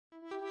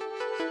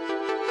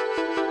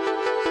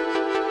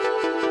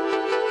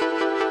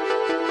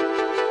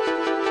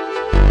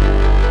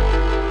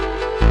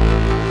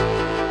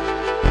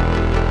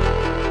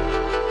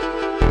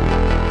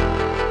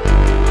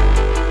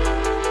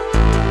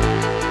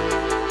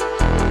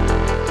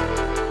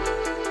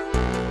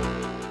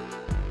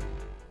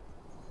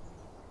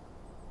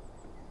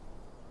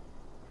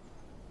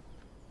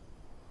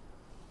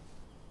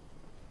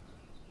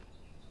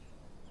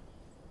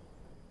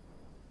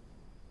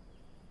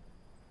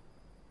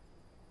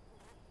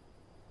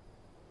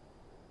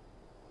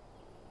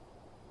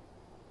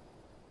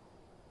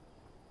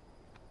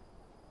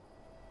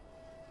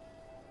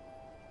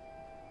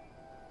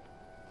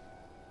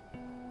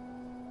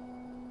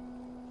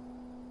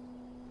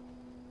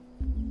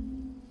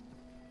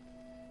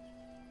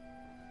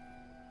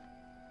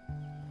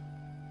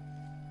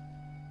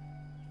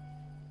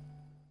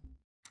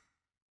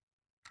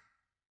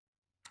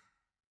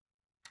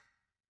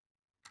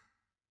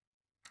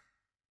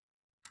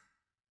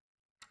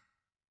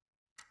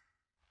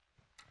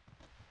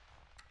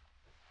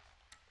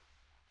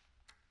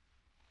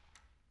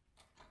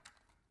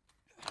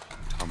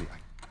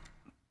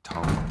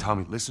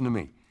Tommy, listen to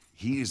me.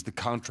 He is the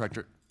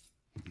contractor.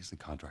 He's the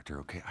contractor,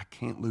 okay? I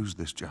can't lose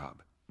this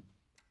job.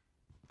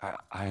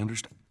 I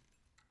understand.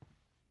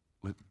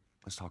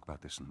 Let's talk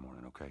about this in the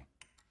morning, okay?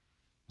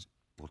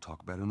 We'll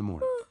talk about it in the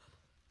morning.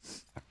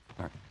 All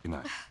right, good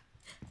night.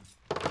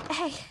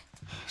 Hey.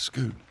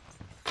 Scoot.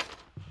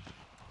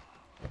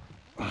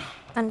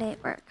 Monday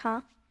at work,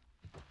 huh?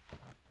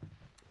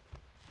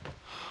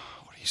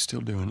 What are you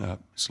still doing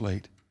up? It's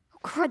late. Oh,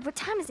 crud, what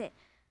time is it?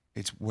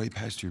 It's way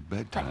past your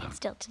bedtime. But it's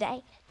still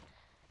today.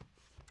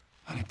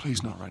 Honey,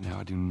 please not right now.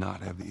 I do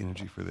not have the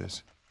energy for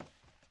this.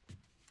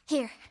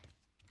 Here.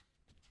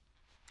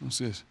 What's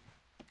this?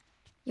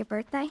 Your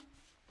birthday?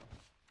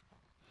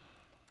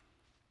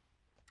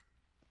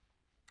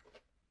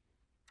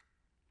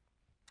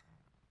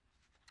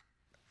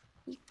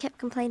 You kept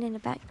complaining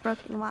about your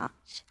broken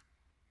watch.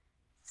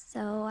 So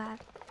I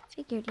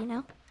figured, you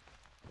know.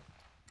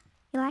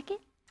 You like it?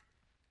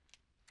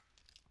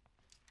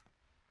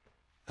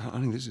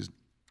 Honey, this is...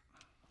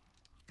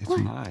 It's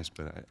What? nice,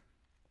 but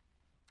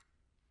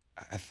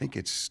I think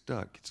it's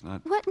stuck. It's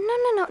not... What?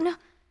 No.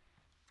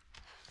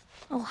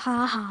 Oh,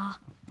 ha ha.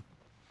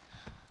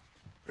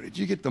 Where did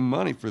you get the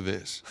money for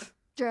this?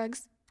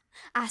 Drugs.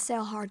 I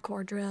sell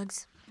hardcore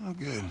drugs. Oh,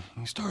 good.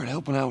 You started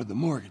helping out with the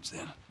mortgage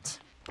then.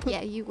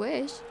 Yeah, you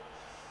wish.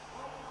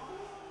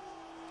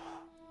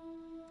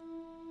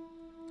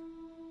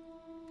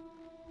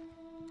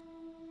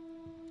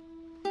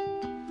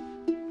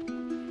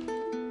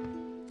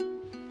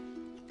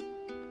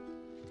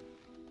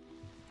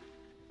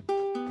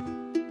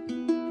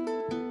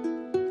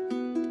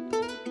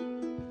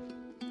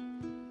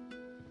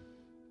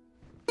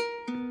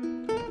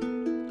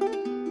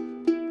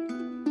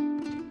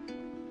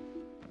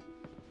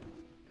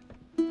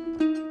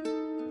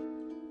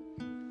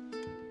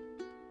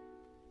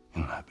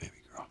 Good night, baby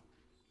girl.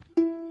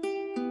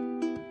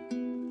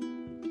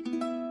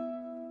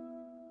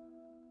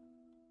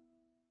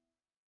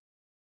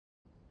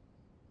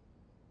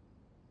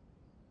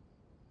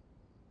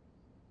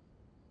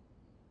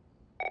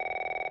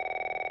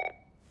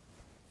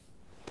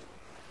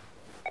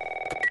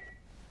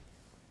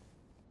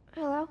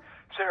 Hello?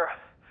 Sarah,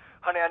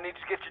 honey, I need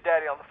to get your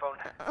daddy on the phone.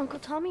 Uncle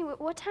Tommy,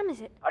 what time is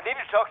it? I need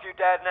to talk to your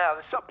dad now.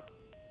 There's something...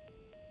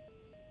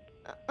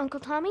 Uncle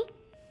Tommy?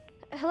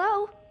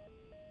 Hello?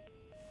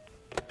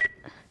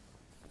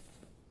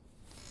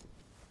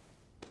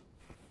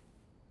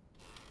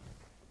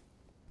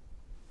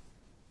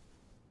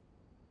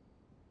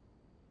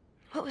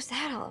 What was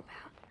that all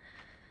about?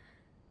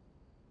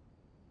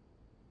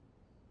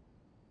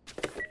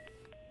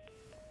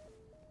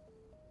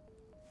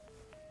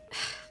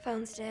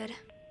 Phone's dead.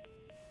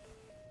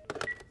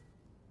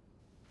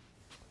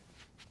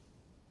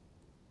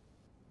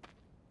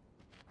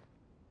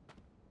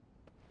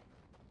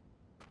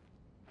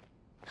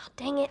 Oh,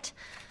 dang it.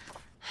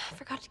 I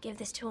forgot to give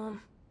this to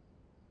him.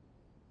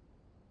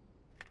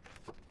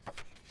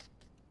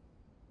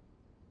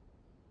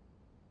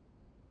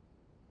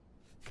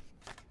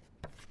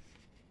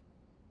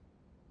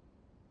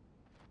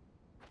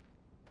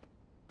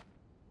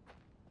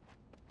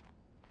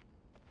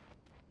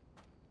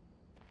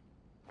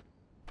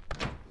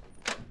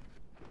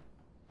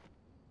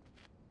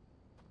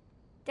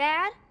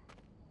 Dad?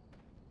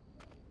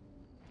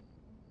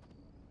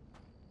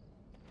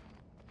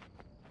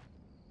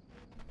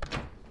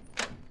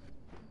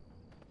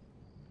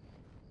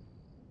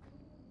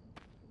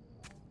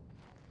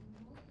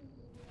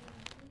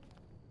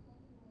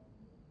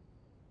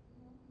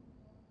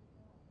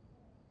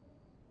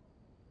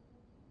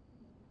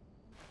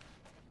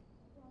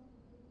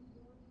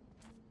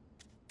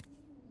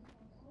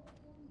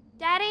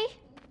 Daddy?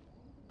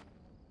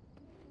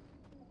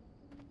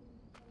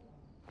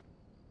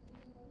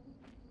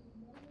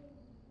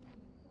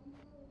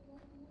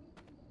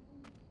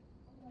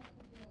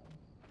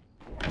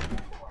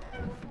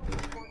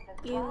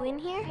 You in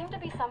here? Seem to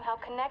be somehow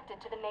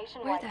connected to the Where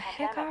nationwide the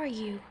heck pandemic. are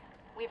you?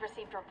 We've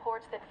received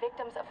reports that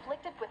victims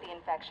afflicted with the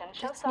infection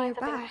show That's signs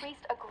nearby. of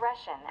increased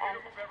aggression, and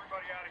Move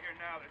everybody out of here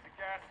now. There's a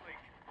gas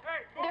leak.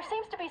 Hey, there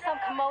seems to be some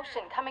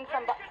commotion coming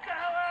from... get the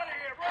hell out of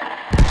here,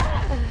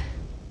 bro!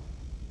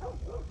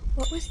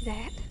 What was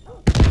that?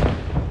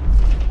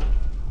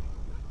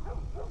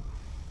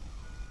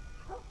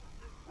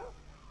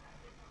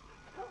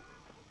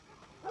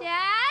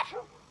 Dad?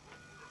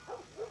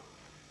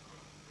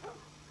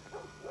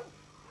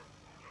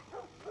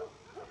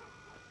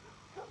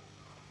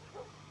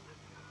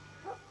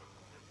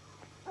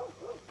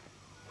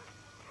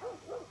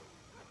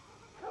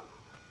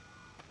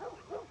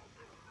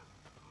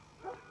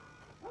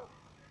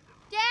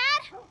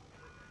 Dad?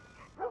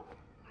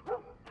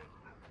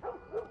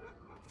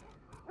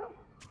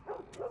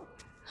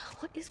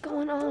 What is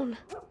going on?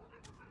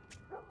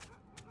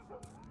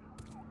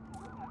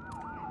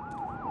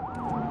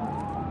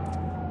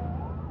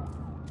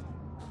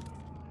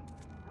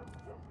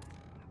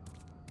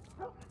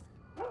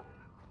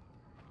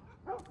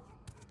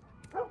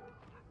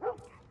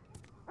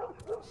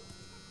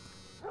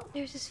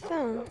 There's his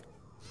phone.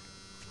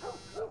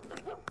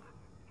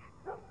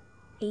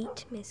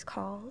 8 missed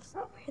calls.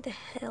 Where the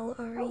hell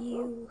are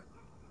you?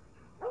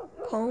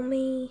 Call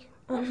me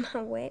on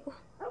my way.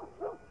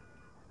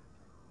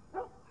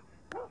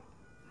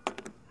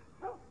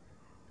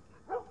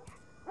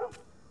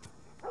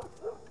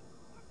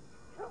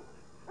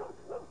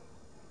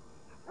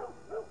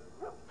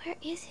 Where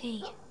is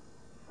he?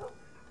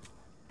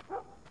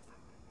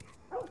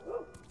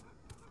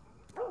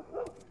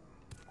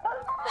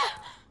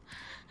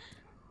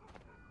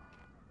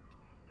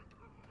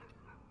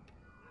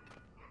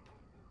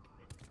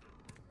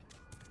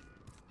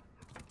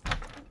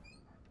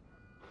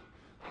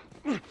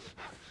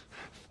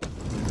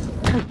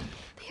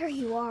 There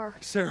you are.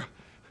 Sarah,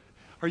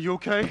 are you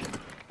okay?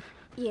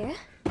 Yeah?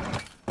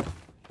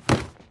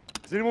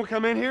 Does anyone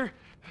come in here?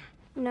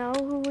 No,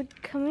 who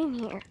would come in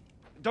here?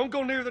 Don't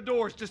go near the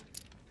doors. Just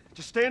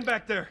stand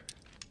back there.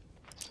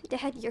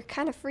 Dad, you're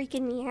kind of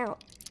freaking me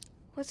out.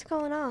 What's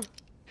going on?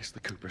 It's the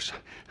Coopers.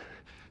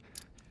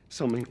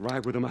 Something ain't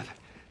right with them. I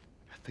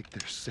think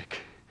they're sick.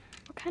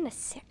 What kind of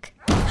sick?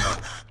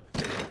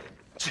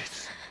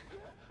 Jesus.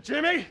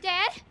 Jimmy!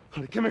 Dad?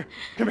 Honey, come here.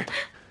 Come here.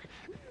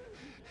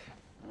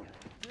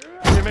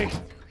 Jimmy!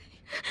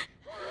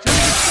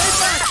 Jimmy, stay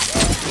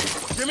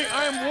back! Jimmy,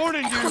 I am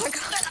warning you! Oh my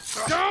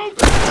God.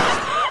 Don't!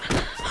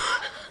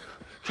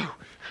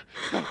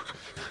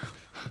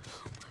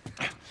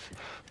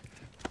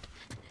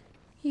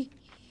 No.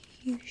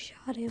 You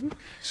shot him.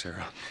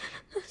 Sarah.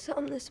 I saw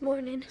him this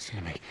morning. Listen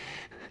to me.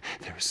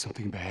 There is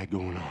something bad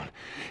going on.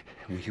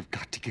 And we have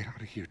got to get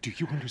out of here. Do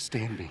you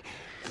understand me?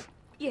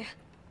 Yeah.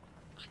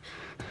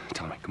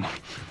 Tommy, come on.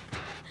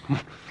 Come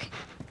on.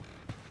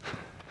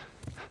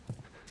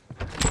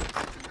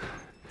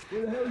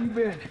 Where the hell you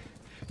been?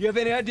 You have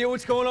any idea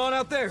what's going on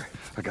out there?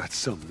 I got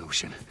some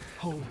notion.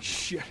 Holy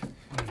shit.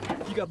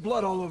 You got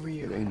blood all over It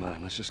you. ain't mine.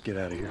 Let's just get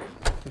out of here.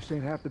 They're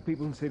saying half the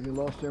people in the city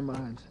lost their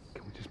minds.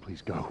 Can we just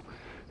please go?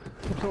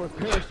 Some sort of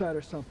parasite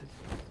or something.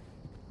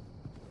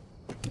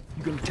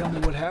 You gonna tell me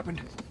what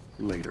happened?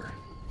 Later.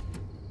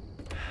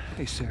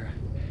 Hey, Sarah.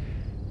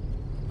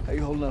 How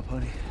you holding up,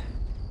 honey?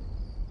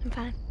 I'm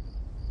fine.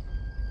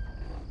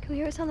 Can we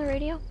hear us on the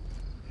radio?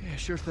 Yeah,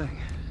 sure thing.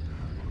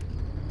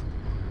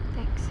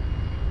 Thanks.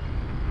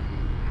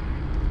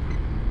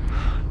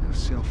 No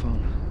cell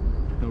phone.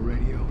 No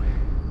radio.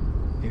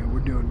 Yeah, we're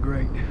doing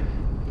great.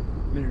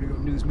 A minute ago,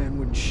 newsman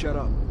wouldn't shut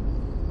up.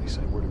 They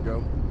say where to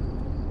go?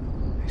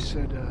 They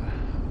said,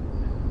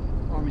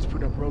 Army's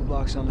put up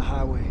roadblocks on the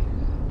highway.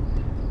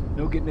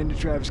 No getting into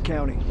Travis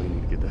County. We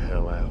need to get the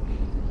hell out.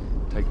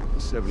 Take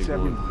 71.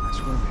 71, I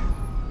swear.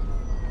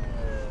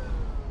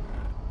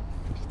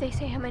 Did they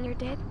say how many are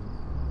dead?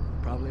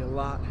 Probably a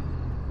lot.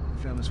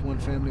 Found this one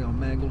family all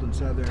mangled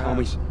inside their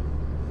Tommy. house.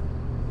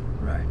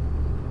 Right.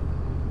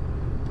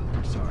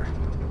 I'm sorry.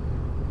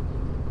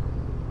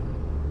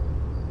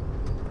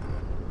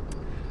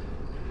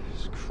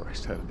 Jesus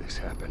Christ, how did this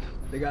happen?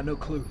 They got no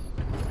clue.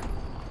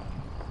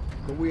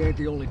 But we ain't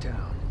the only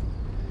town.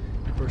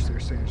 At first they were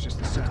saying it's just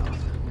the south.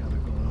 Now they're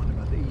going on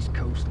about the east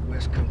coast, the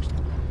west coast.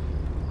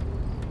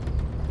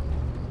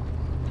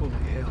 Holy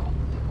hell.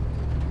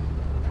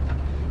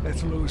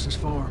 That's Lewis's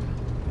farm.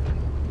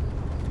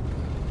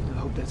 I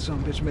hope that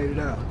sumbitch made it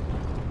out.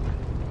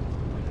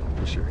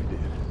 I'm sure he did.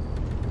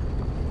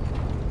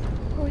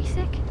 Were we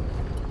sick?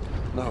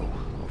 No,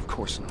 of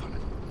course not.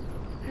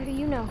 How do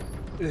you know?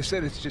 They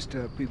said it's just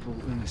people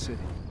in the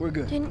city. We're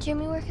good. Didn't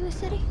Jimmy work in the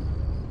city?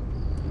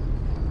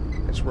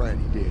 That's right,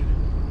 he did.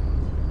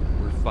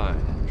 We're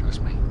fine,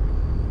 trust me.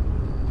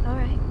 All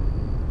right.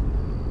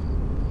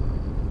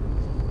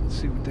 Let's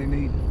see what they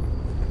need.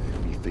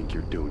 What do you think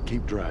you're doing?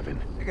 Keep driving.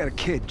 They got a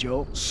kid,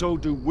 Joel. So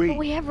do we. But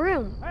we have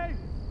room. Hey!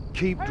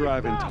 Keep Hey,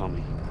 driving, stop!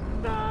 Tommy.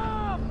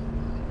 Stop!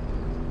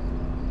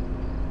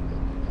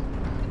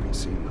 You ain't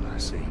seen what I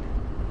seen.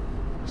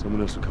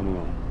 Someone else will come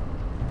along.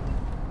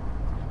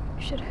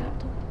 Should have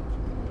helped him.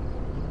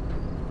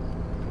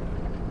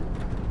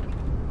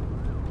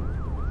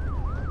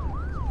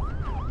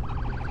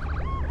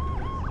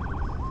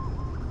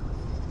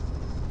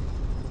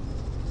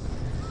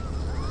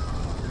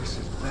 This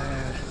is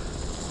bad.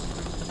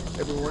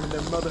 Everyone and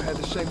their mother had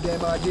the same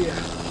damn idea.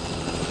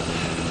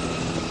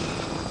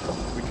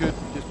 We could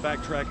just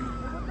backtrack and...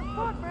 What the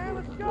fuck, man?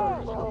 Let's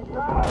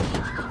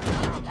go!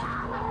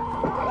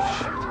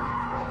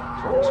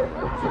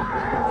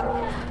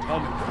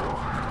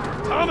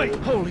 Tommy!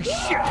 Holy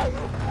shit!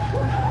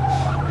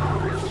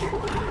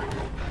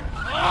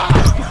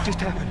 What just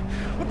happened?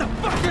 What the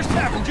fuck just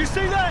happened? Did you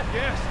see that?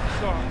 Yes,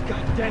 sorry.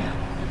 God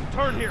damn.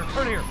 Turn here,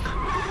 turn here.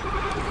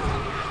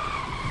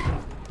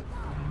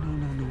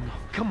 No.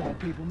 Come on,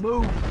 people,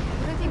 move.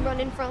 What is he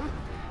running from?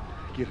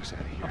 Get us out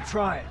of here. I'm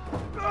trying.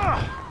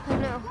 Oh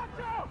no.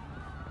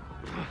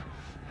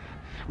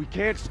 We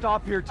can't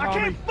stop here, Tommy. I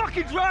can't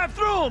fucking drive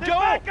through them, Then Joel!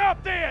 back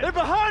up then! They're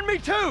behind me,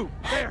 too!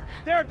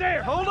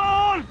 There! Hold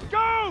on!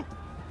 Go!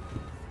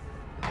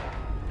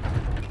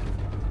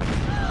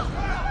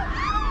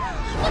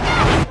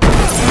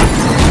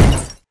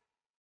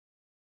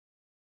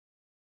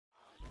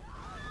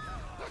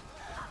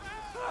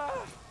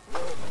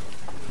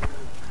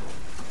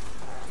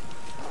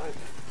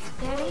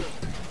 Daddy?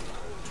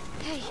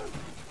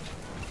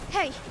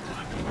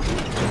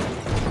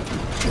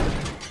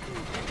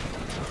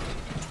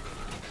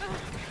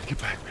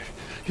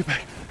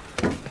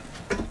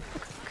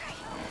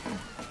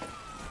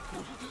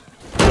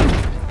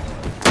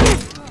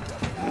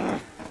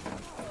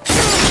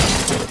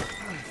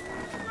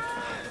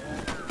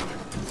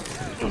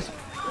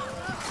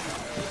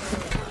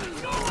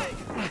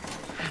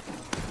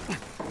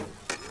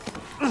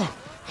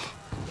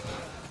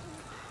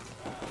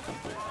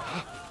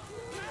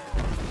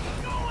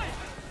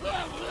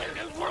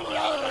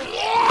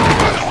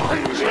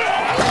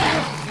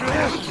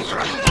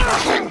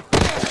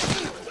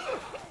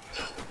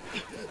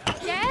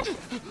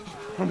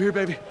 here,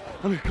 baby.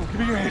 I'm here. Come on, give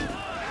me your hand.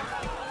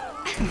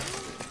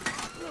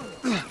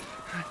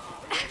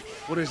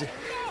 What is it?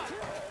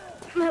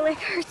 My leg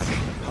hurts.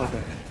 How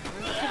bad?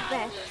 It's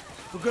bad.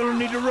 We're gonna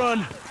need to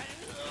run.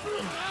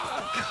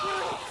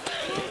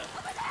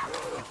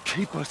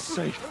 Keep us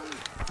safe.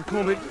 Come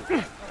on, baby.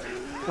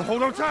 Now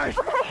hold on tight.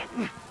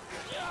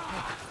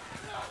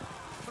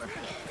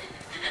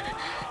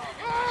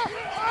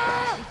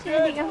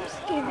 Daddy, I'm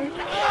scared.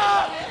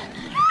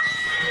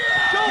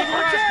 Keep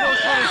your eyes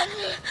closed, honey.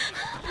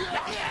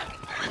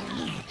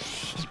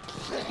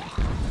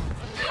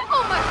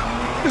 Oh my!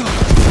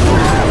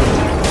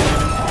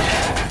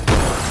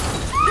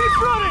 Keep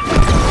running!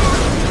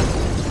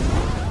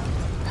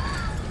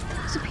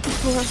 There's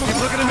people around. Keep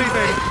looking at me,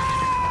 baby.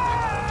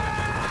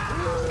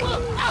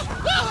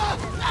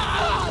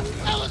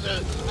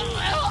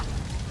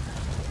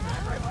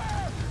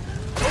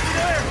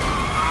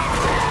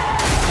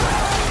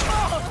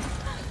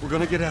 We're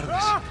gonna get out of this.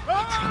 I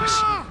promise.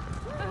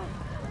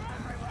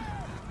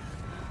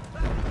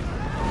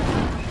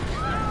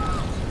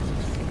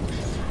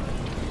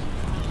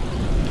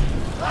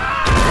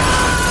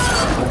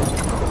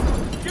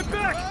 Get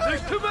back!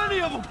 There's too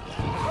many of them!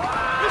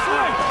 This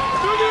way!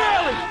 Through the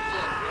alley!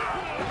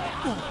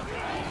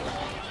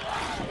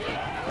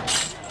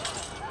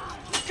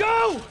 Go!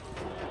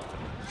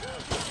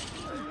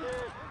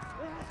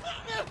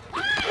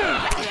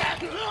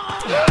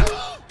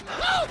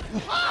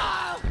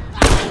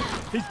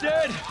 He's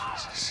dead!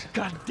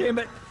 God damn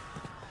it!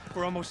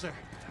 We're almost there.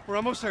 We're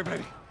almost there,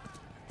 baby.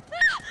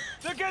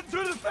 They're getting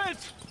through the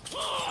fence!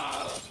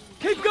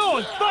 Keep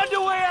going! Find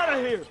a way out of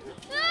here!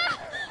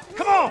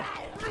 Come on!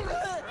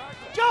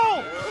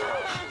 Joel!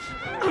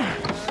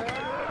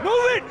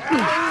 Move it!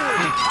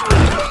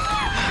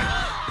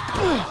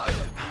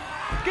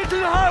 Get to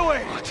the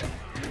highway!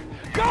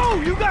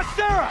 Go! You got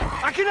Sarah!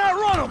 I can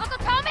outrun him! Uncle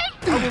Tommy?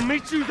 I will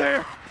meet you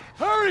there!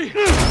 Hurry!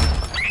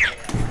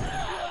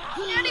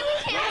 Daddy, we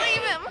can't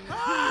leave him.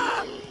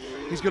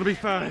 He's gonna be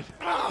fine.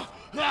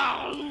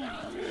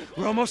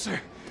 We're almost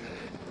there.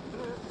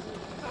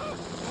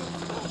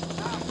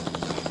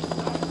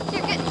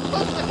 They're getting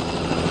closer.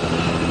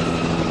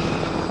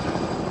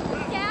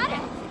 Dad?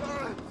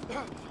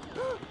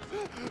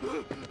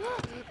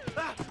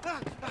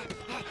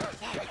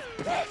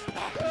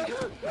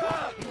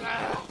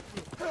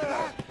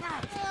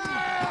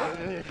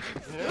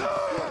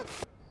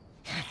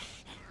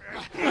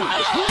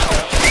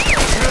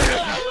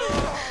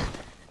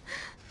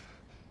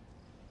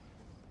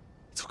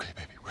 It's okay,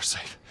 baby. We're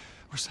safe.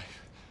 We're safe.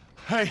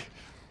 Hey,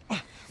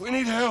 we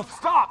need help.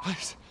 Stop!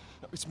 Please.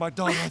 It's my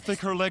daughter. I think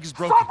her leg is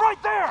broken. Stop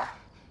right there!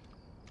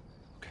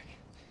 Okay.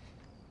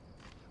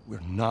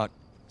 We're not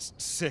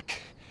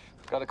sick.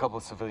 Got a couple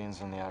of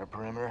civilians on the outer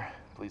perimeter.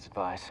 Please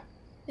advise.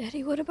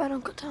 Daddy, what about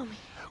Uncle Tommy?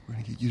 We're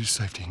gonna get you to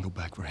safety and go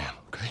back for him,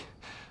 okay?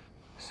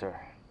 Sir,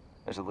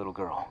 there's a little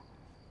girl.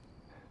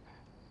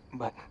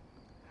 But...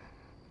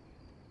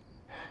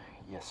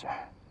 Yes, sir.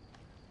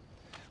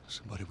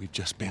 Somebody, we've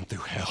just been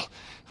through hell.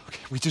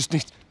 Okay, we just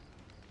need...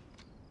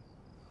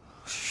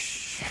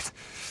 Shit.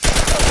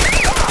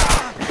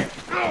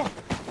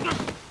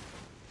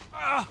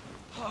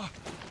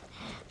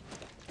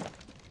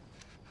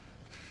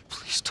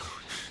 Please don't.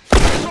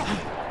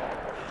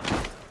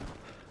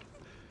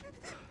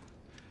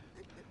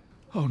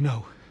 Oh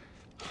no.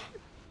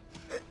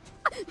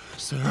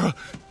 Sarah.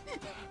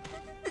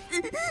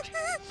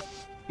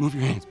 Move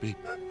your hands, baby.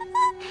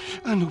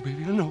 I know,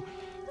 baby, I know.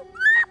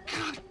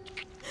 God.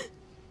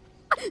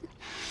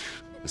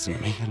 Listen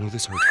to me. I know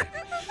this hurts, baby.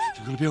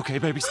 You're gonna be okay,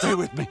 baby. Stay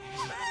with me.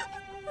 All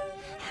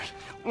right,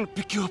 I'm gonna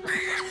pick you up.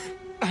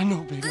 I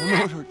know, baby. I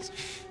know it hurts.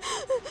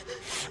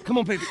 Come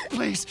on, baby.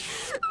 Please.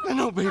 I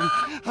know, baby.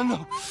 I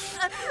know.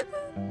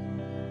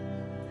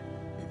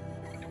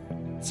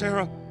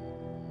 Sarah.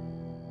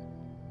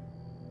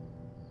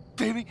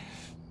 Baby.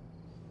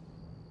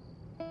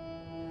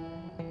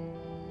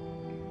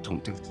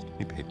 Don't do this to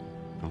me, baby.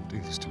 Don't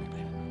do this to me,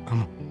 baby.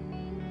 Come on.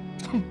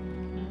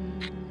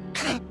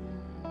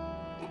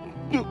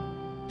 No.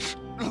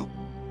 No.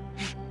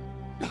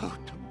 No,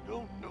 no,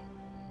 no.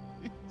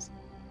 Please.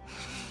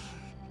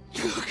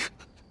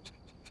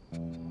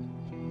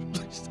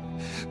 Please.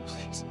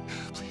 Please.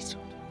 Please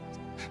don't.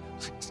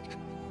 Please.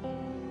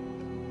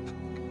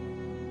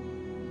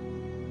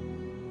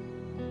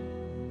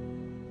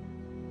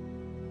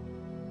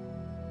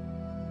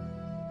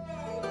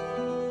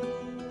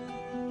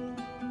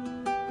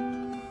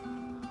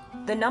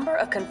 The number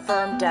of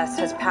confirmed deaths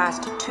has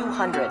passed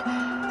 200.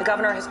 The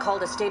governor has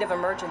called a state of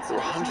emergency. There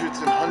are hundreds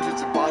and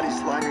hundreds of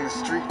bodies lining the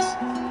streets.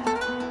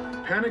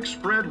 Panic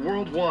spread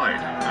worldwide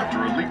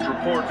after a leaked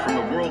report from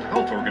the World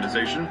Health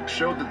Organization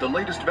showed that the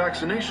latest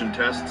vaccination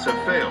tests have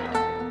failed.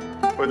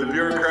 With the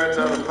bureaucrats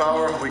out of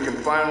power, we can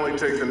finally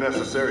take the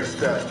necessary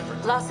steps.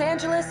 Los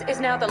Angeles is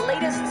now the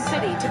latest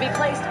city to be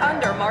placed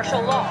under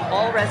martial law.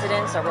 All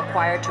residents are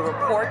required to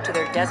report to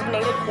their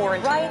designated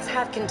quarantine. Riots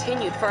have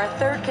continued for a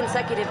third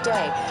consecutive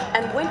day,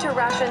 and winter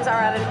rations are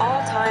at an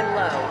all-time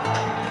low.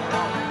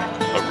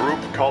 A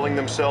group calling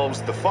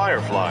themselves the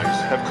Fireflies,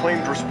 have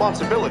claimed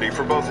responsibility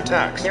for both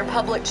attacks. Their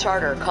public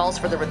charter calls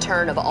for the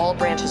return of all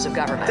branches of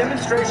government.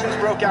 Demonstrations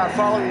broke out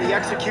following the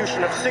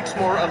execution of 6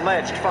 more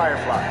alleged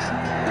Fireflies.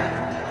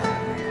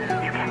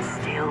 You can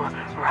still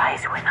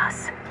rise with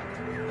us.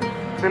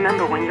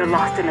 Remember, when you're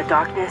lost in the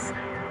darkness,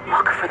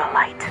 look for the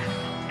light.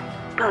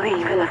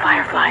 Believe in the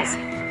Fireflies.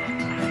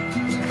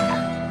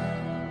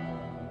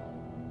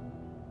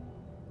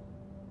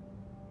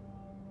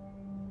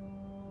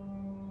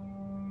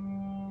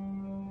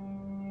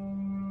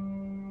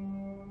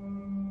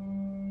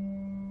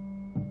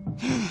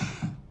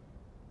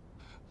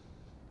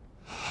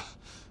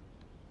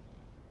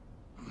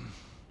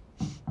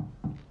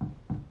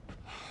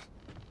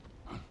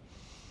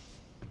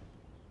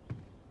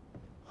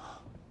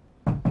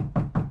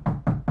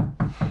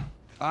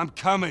 I'm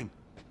coming.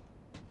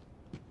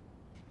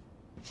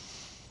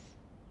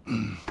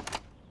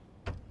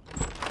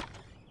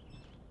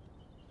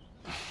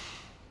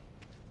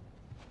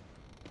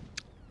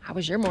 How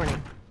was your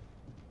morning?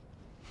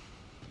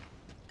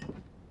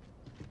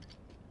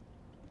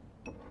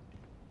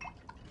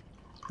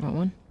 Want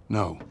one?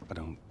 No, I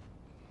don't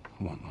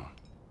want one.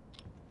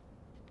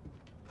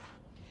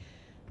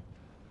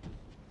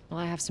 Well,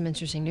 I have some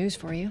interesting news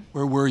for you.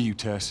 Where were you,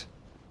 Tess?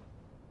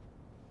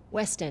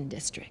 West End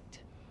District.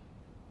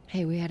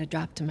 Hey, we had a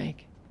drop to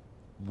make.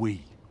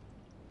 We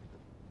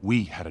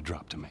had a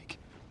drop to make.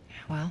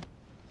 Well,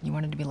 you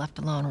wanted to be left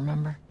alone,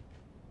 remember?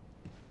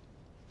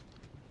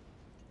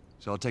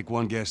 So I'll take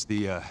one guess.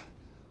 The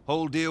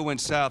whole deal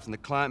went south and the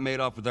client made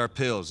off with our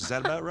pills. Is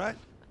that about right?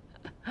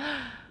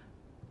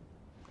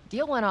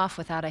 Deal went off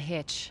without a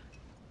hitch.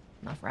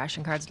 Enough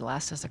ration cards to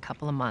last us a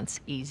couple of months,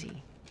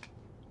 easy.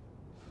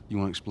 You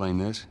want to explain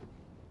this?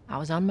 I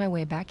was on my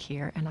way back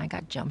here and I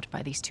got jumped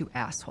by these 2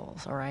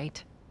 assholes, all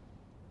right?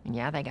 And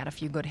yeah, they got a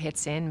few good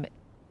hits in, but...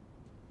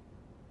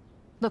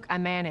 Look, I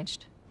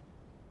managed.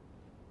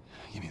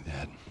 Give me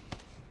that.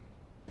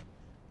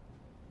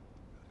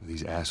 Are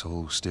these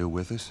assholes still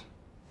with us?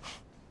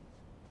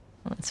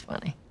 That's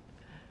funny.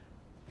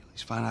 At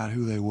least find out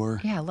who they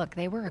were. Yeah, look,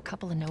 they were a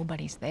couple of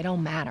nobodies. They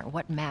don't matter.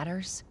 What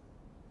matters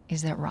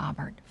is that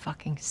Robert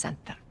fucking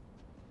sent them.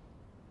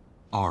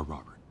 Our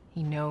Robert.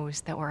 He knows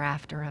that we're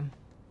after him.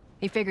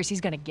 He figures he's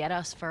gonna get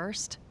us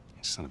first.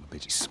 Son of a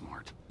bitch, he's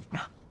smart.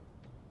 No.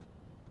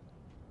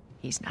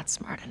 He's not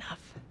smart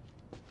enough.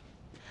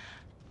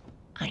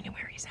 I know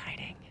where he's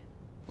hiding.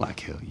 Like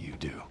hell you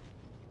do.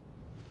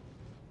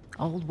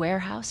 Old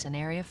warehouse in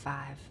Area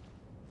 5.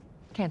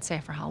 Can't say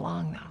for how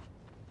long, though.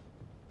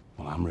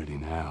 Well, I'm ready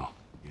now,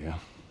 yeah?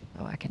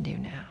 Oh, I can do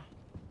now.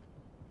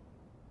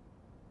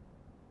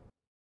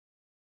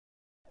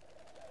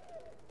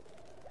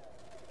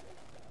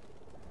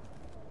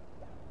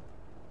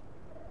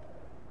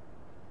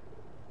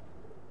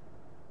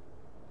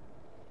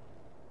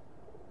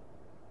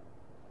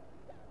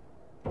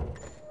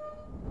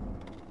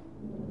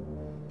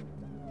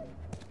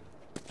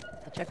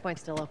 The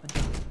checkpoint's still open.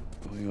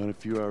 Only got a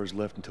few hours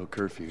left until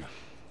curfew.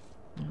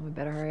 Well, we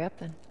better hurry up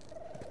then.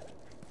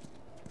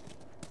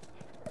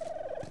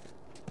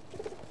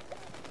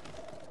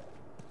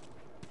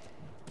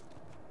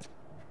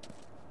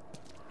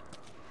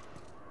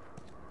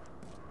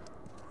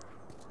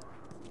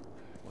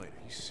 Wait,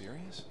 are you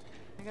serious?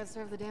 I got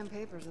served the damn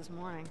papers this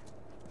morning.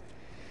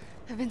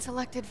 I've been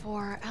selected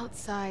for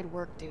outside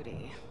work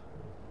duty.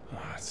 Oh,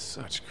 that's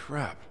such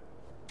crap.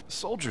 The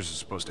soldiers are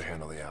supposed to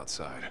handle the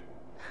outside.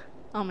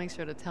 I'll make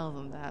sure to tell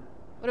them that.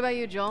 What about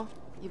you, Joel?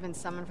 You been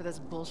summoned for this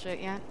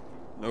bullshit yet?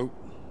 Nope.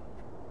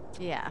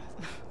 Yeah,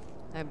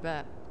 I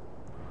bet.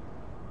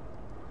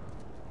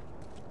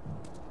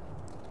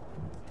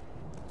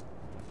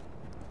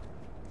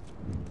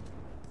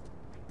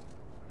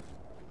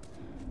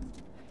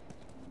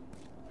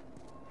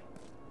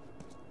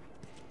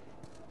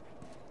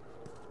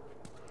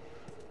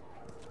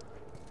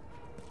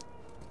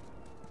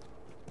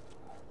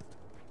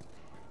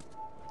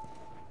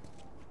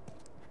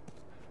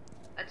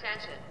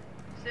 Attention.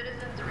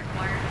 Citizens are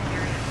required to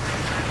carry a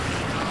weapon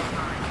at all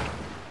times.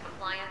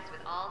 Compliance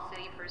with all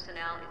city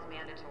personnel is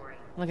mandatory.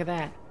 Look at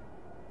that.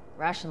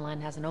 Ration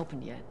line hasn't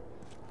opened yet.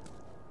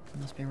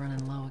 Must be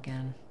running low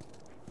again.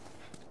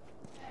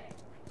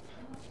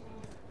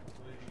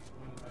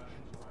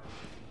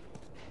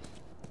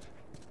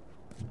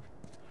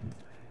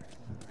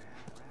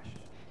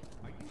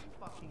 Are you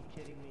fucking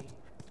kidding me?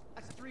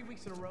 That's 3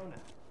 weeks in a row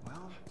now.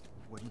 Well,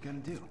 what are you gonna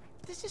do?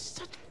 This is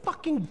such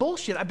fucking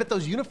bullshit. I bet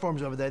those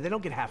uniforms over there, they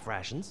don't get half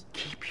rations.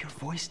 Keep your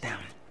voice down.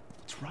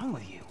 What's wrong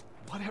with you?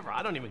 Whatever,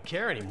 I don't even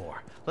care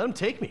anymore. Let them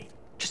take me.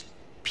 Just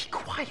be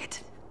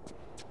quiet.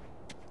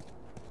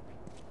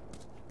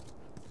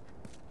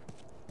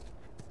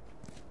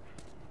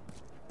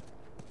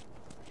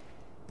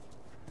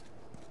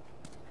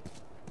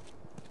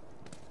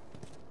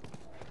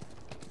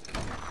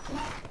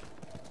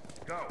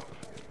 Go.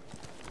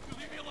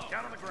 Leave me alone.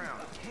 Down on the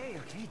ground. Okay,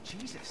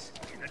 Jesus.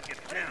 Get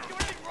down. I didn't do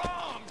anything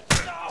wrong!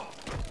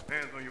 No!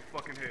 Hands on your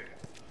fucking head.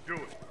 Do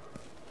it.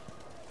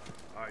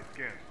 All right,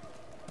 scan.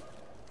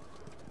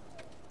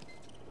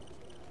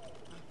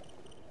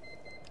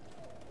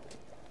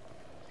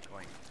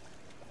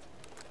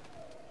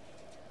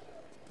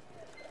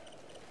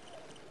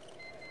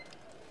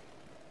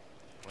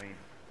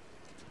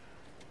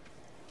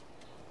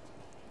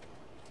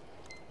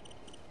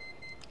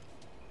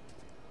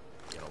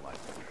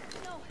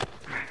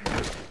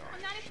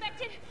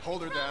 infected.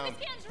 Hold her down.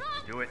 This can's wrong.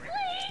 Do it.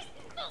 Please.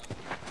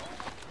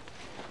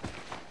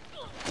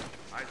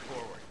 Eyes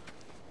forward.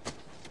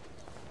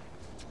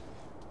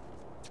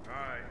 All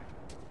right.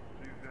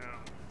 She's down.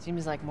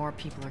 Seems like more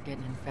people are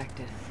getting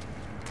infected.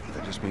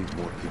 That just means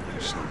more people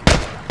are sneaking.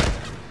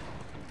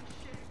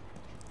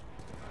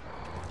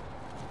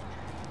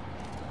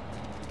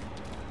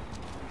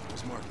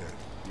 Where's Mark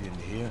at? You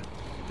didn't hear?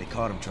 They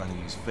caught him trying to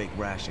use fake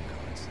ration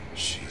cards.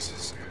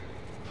 Jesus.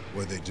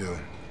 What'd they do?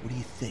 What do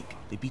you think?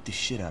 They beat the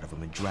shit out of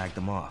him and dragged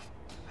him off.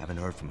 Haven't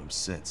heard from him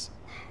since.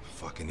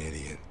 Fucking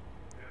idiot.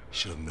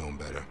 Should have known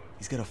better.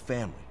 He's got a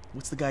family.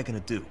 What's the guy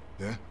gonna do?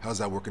 Yeah? How's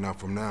that working out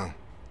from now?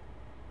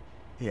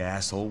 Hey,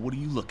 asshole, what are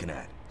you looking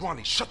at?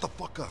 Ronnie, shut the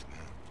fuck up, man.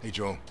 Hey,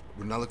 Joel,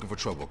 we're not looking for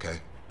trouble, okay?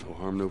 No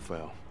harm, no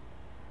foul.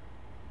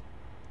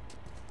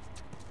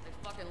 They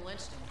fucking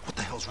lynched him. What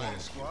the hell's wrong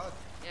with you?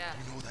 Yeah.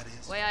 You know what that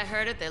is? The way I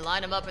heard it, they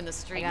lined him up in the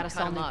street I gotta and cut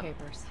sell him new up.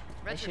 papers.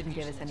 They shouldn't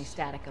give us any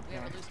static up We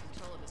there. ever lose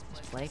control of this place.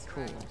 Just play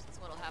cool. That's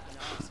what'll happen to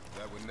us.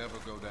 That would never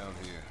go down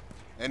here.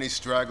 Any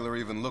straggler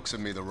even looks at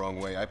me the wrong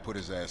way, I put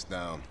his ass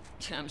down.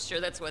 I'm sure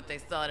that's what they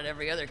thought at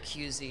every other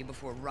QZ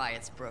before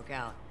riots broke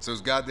out. So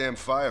those goddamn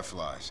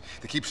Fireflies.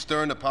 They keep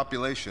stirring the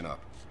population up.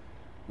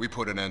 We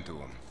put an end to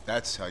them.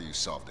 That's how you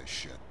solve this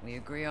shit. We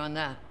agree on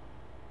that.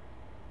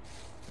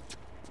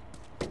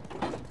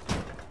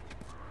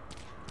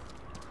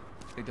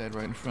 They died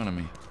right in front of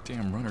me.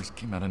 Damn runners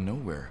came out of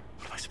nowhere.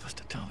 What am I supposed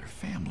to tell their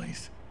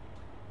families?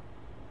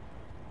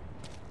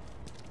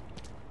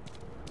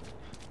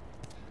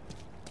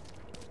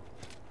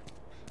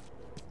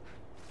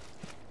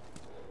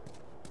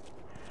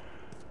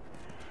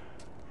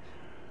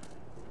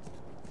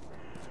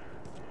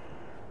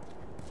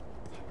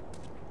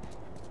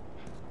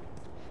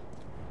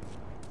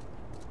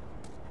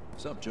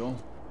 What's up,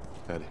 Joel?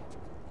 Eddie.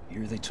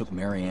 Hear they took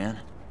Marianne?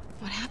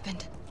 What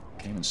happened?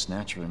 Came and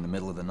snatched her in the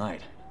middle of the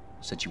night.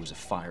 Said she was a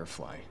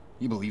Firefly.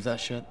 You believe that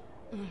shit?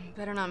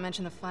 Better not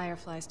mention the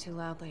Fireflies too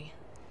loudly.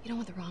 You don't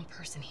want the wrong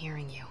person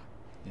hearing you.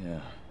 Yeah.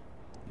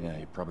 Yeah,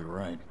 you're probably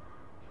right.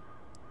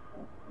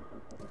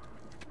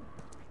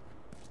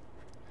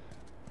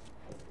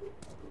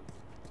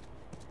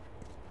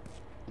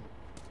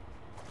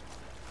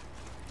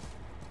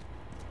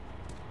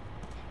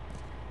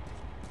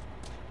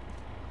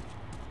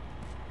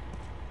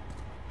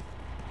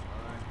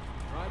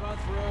 Drive on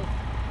through.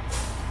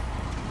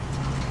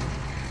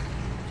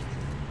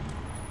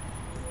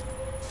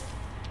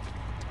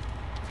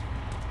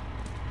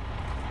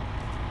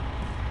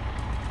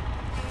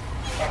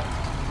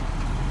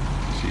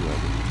 See you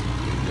later.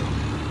 There you go.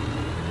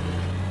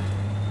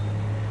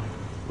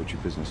 What's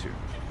your business here?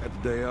 Had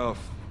the day off.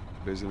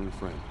 Visiting a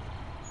friend.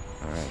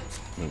 All right,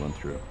 move on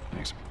through.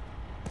 Thanks.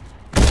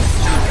 Get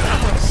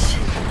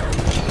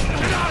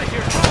out of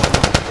here!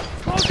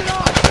 Close it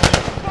off!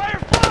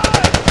 Firefly!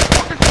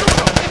 Fucking shoot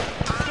them!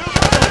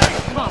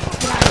 Come on,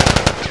 get out of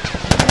here.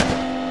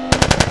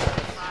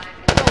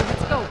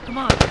 Let's go, come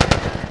on.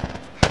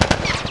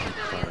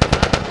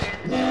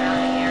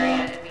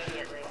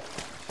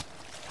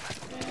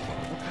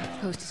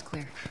 Coast is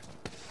clear.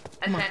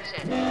 Come on.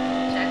 Attention.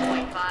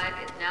 Checkpoint 5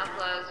 is now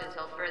closed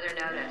until further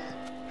notice.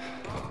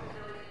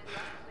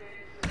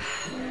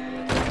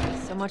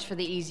 So much for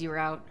the easy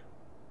route.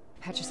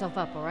 Patch yourself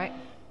up, all right?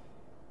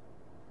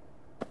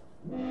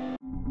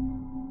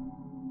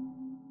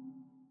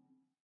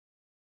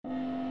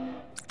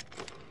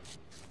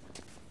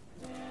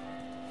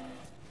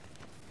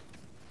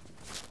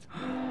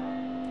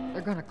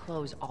 They're gonna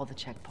close all the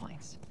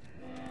checkpoints.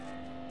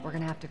 We're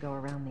gonna have to go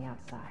around the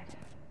outside.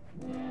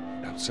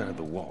 Outside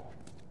the wall.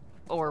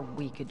 Or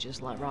we could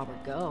just let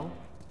Robert go.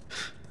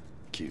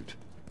 Cute.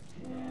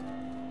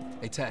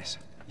 Hey, Tess,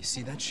 you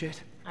see that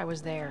shit? I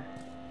was there.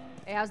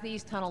 Hey, how's the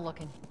east tunnel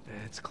looking?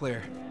 It's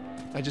clear.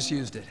 I just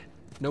used it.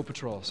 No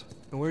patrols.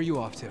 And where are you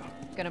off to?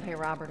 Gonna pay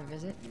Robert a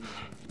visit?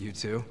 You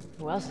too?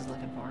 Who else is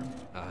looking for him?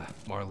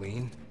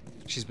 Marlene.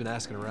 She's been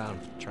asking around,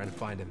 trying to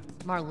find him.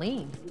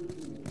 Marlene?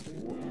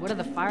 What do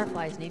the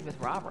Fireflies need with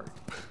Robert?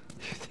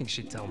 You think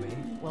she'd tell me?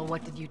 Well,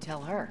 what did you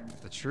tell her?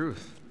 The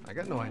truth. I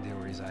got no idea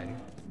where he's hiding.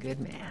 Good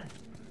man.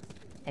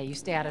 Hey, you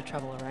stay out of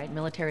trouble, all right?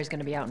 Military's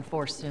gonna be out in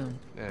force soon.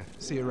 Yeah,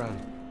 see you around.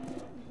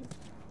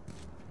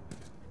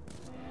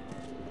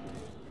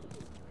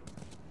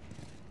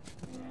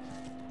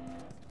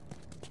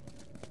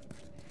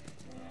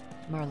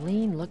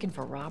 Marlene looking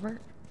for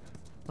Robert?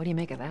 What do you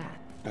make of that?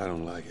 I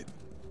don't like it.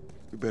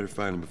 We better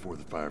find him before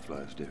the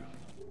Fireflies do.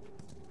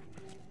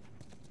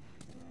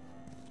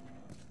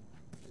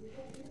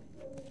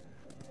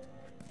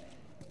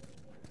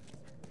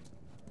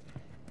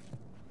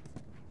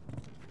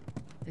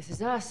 This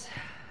is us.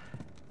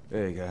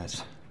 Hey,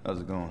 guys. How's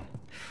it going?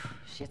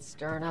 Shit's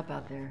stirring up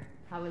out there.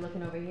 How we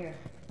looking over here?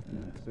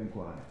 It's been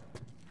quiet.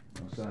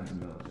 No signs of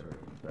military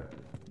infected.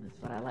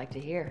 That's what I like to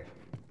hear.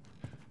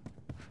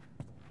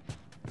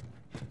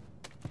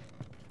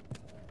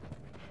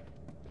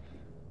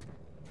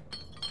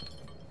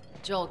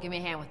 Joel, give me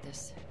a hand with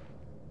this.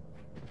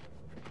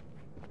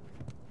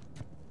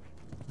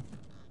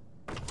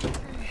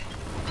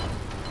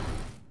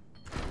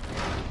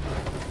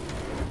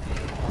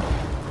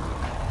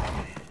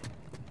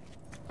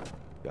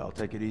 Y'all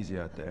take it easy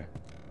out there.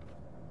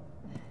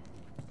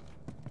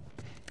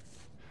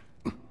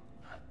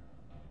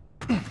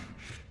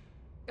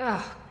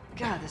 Oh,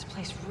 God, this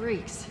place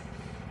reeks.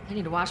 I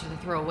need to watch what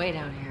they throw away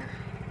down here.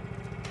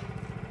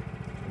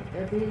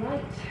 Let there be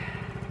light.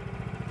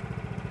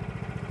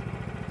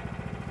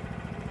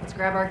 Let's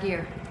grab our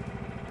gear.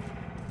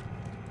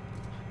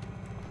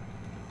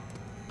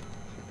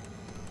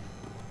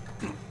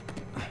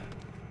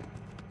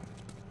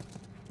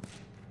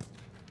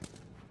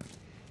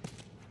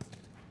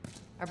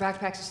 Our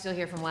backpacks are still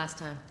here from last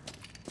time.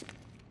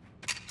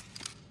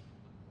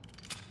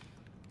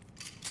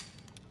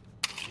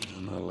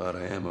 Not a lot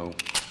of ammo.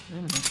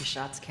 Make your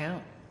shots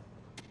count.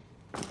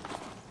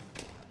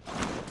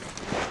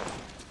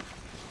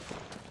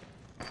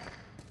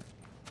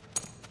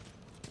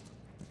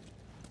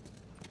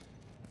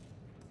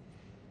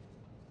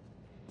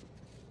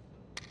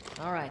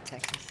 All right,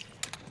 Texas.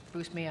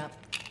 Boost me up.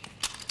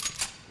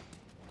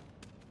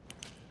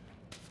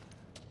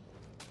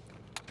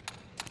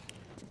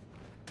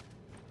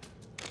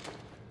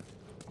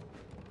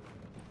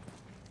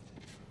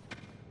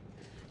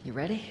 You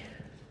ready?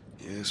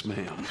 Yes,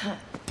 ma'am.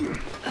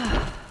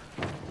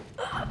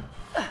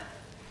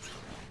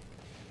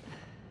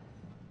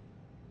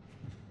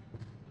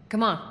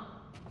 Come on.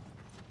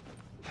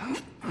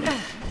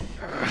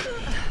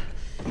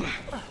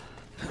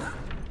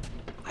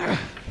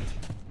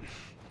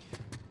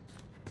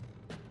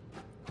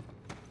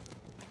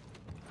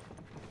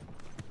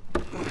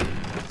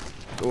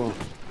 Go on.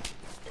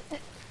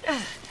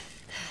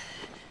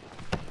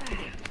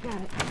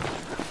 Got it.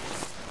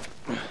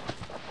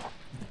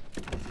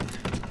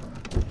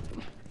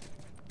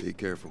 Be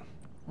careful.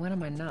 When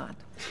am I not?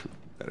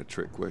 That a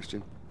trick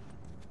question?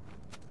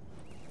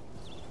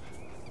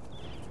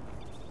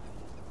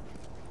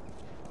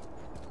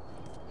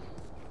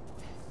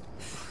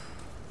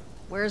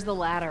 Where's the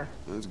ladder?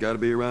 It's got to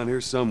be around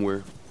here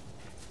somewhere.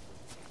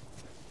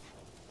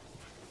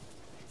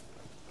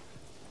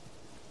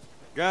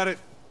 Got it.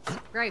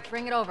 Great,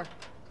 bring it over.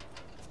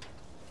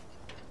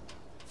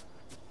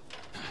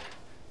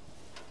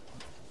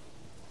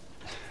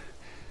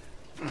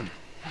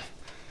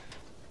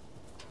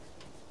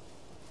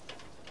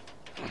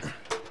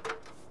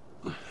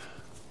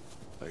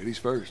 Ladies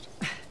first.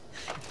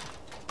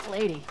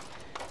 Lady,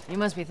 you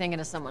must be thinking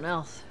of someone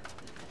else.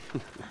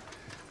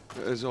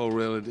 It's all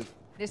relative.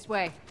 This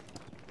way.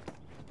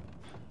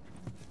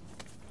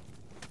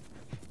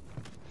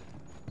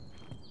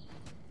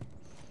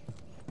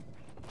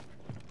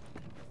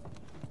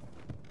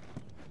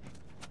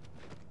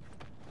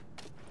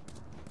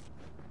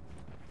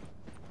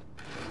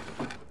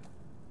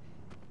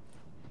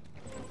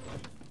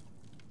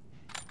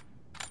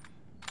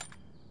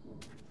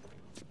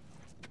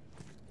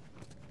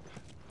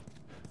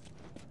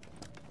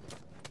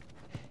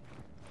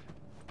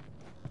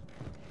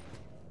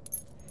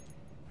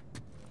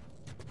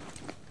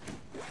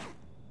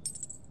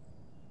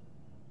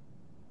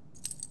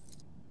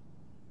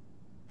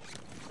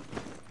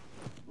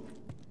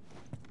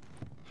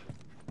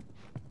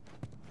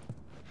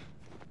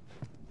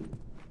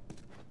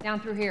 Down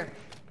through here.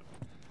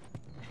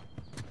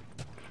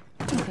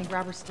 You think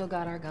Robert's still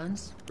got our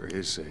guns? For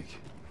his sake,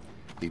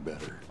 he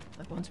better.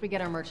 Look, once we get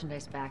our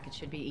merchandise back, it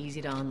should be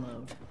easy to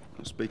unload.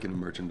 Well, speaking of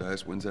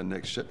merchandise, when's that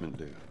next shipment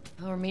due?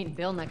 Oh, we're meeting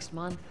Bill next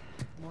month.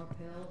 More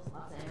pills,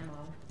 lots of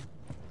ammo.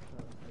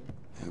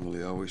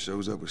 Emily always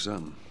shows up with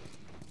something.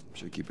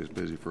 Should keep us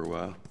busy for a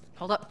while.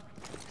 Hold up.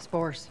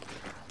 Spores.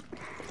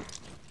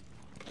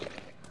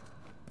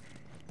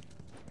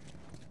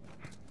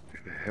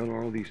 Where the hell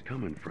are all these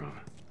coming from?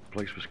 The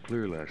place was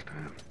clear last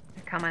time.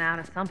 They're coming out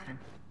of something.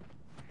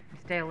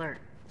 Stay alert.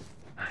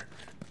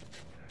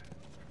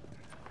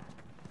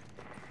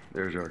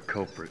 There's our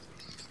culprit.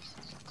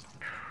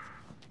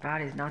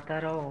 Body's not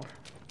that old.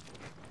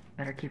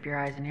 Better keep your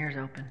eyes and ears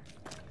open.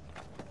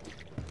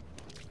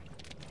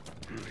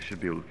 We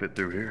should be able to fit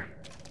through here.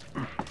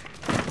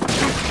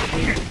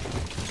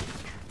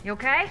 You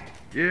okay?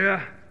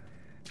 Yeah.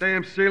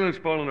 Damn ceiling's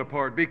falling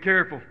apart. Be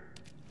careful.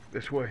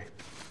 This way.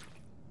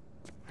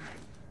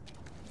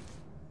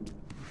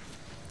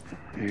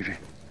 Easy.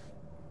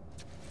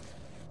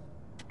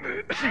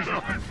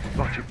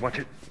 Watch it, watch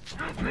it.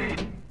 Help me.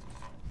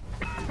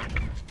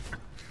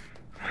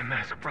 My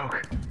mask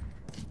broke.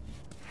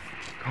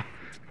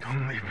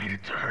 Don't leave me to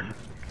turn.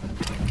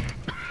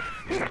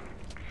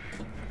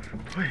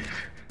 Please.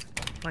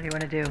 What do you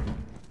want to do?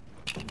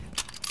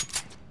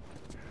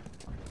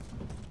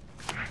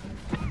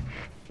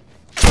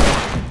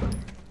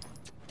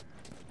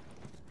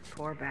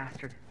 Poor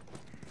bastard.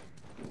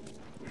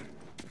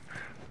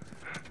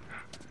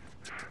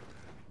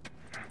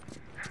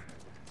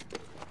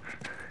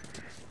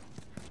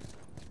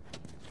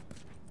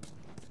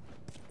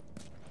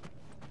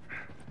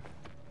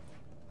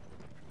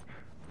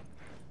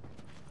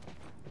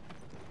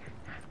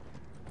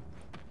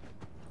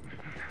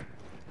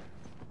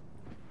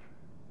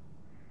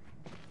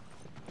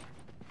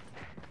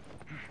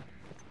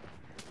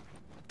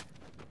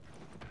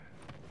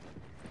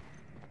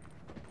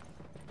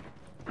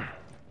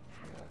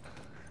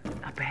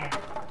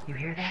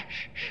 hear that?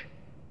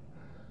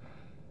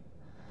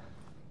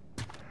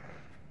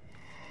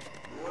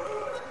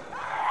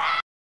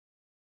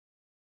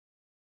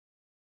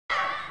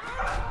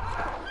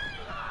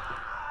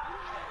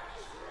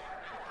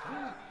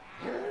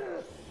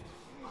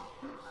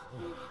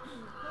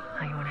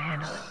 How you want to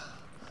handle it?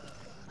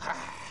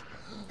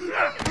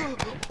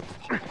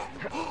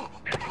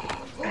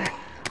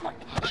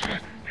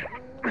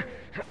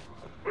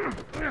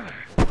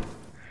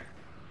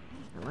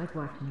 I like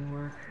watching you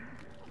work.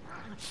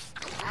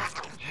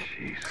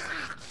 Jesus.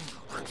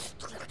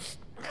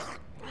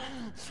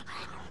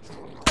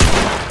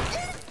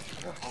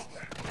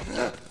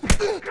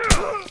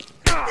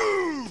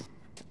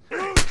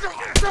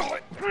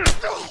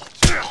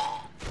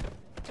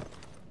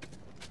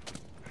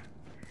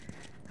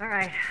 All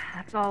right,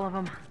 that's all of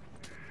them.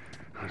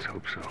 Let's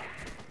hope so.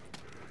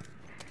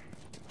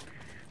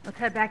 Let's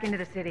head back into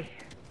the city.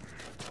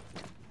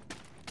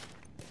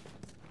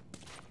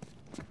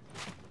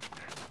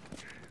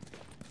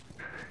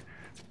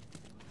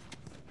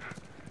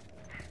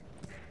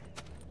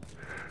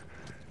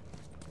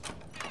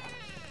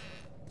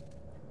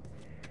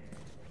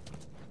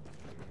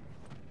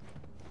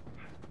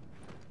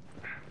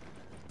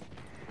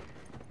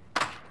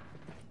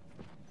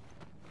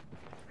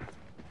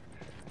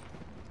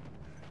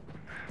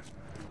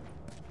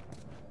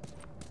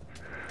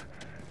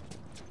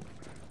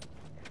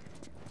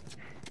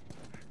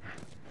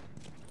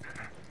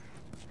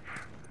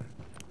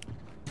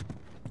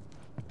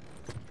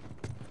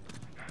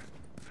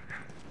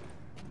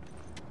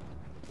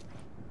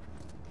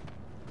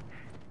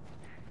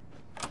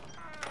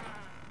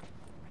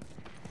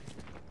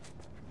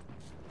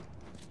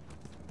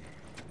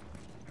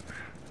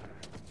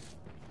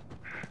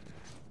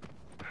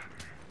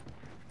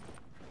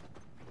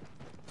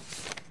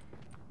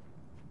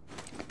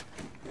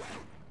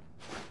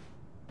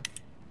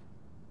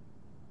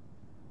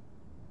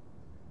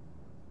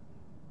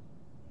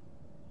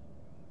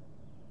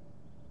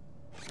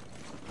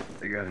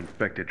 They got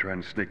infected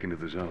trying to sneak into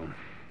the zone.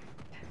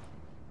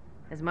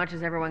 As much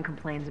as everyone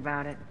complains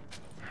about it,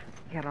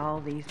 you got all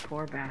these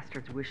poor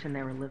bastards wishing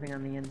they were living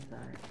on the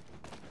inside.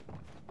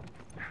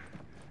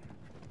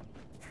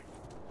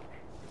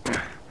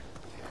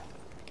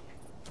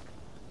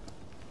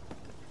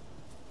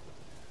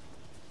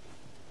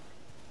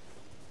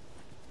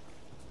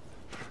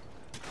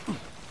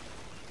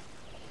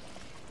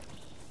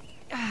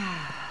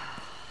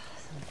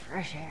 Some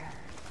fresh air.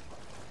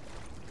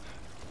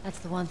 That's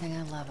the one thing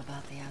I love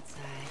about the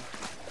outside.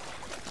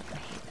 I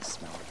hate the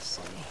smell of the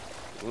city.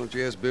 Why don't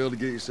you ask Bill to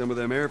get you some of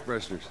them air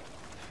fresheners?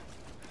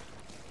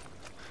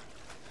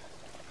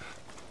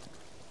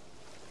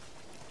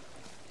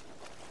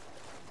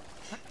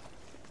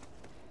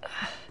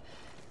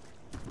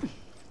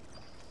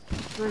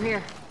 Through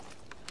here.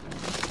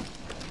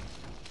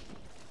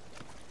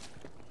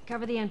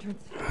 Cover the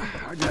entrance.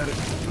 I got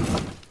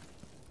it.